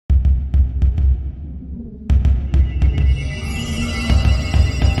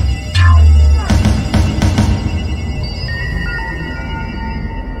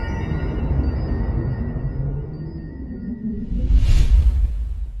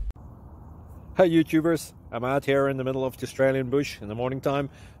Hi YouTubers, I'm out here in the middle of the Australian bush in the morning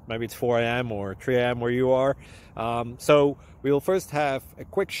time. Maybe it's 4 a.m. or 3 a.m. where you are. So we'll first have a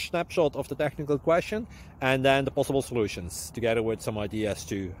quick snapshot of the technical question and then the possible solutions, together with some ideas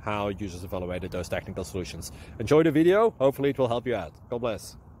to how users evaluated those technical solutions. Enjoy the video, hopefully it will help you out. God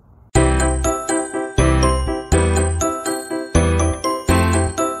bless.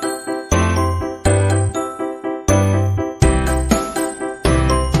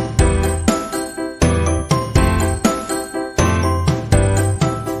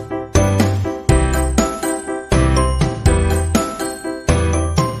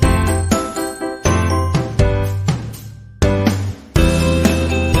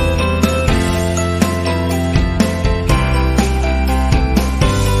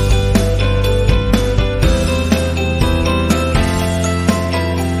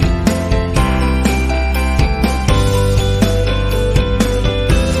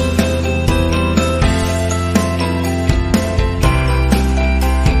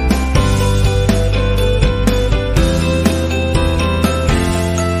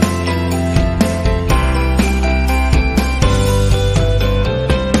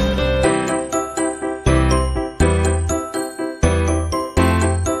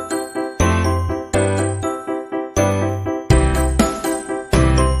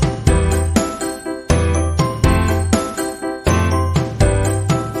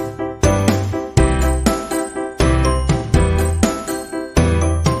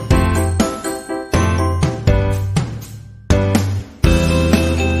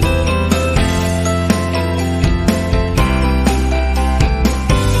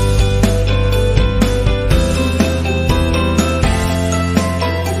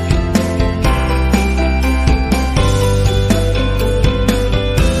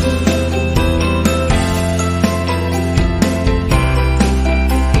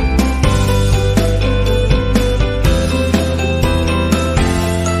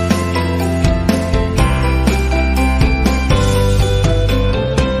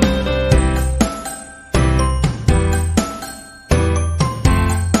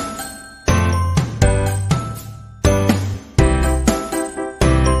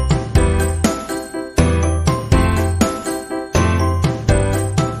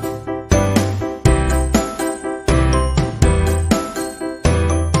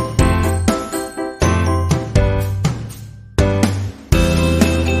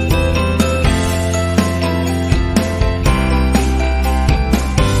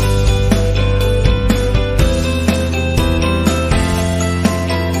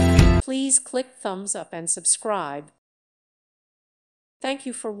 Please click thumbs up and subscribe. Thank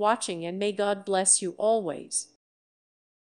you for watching and may God bless you always.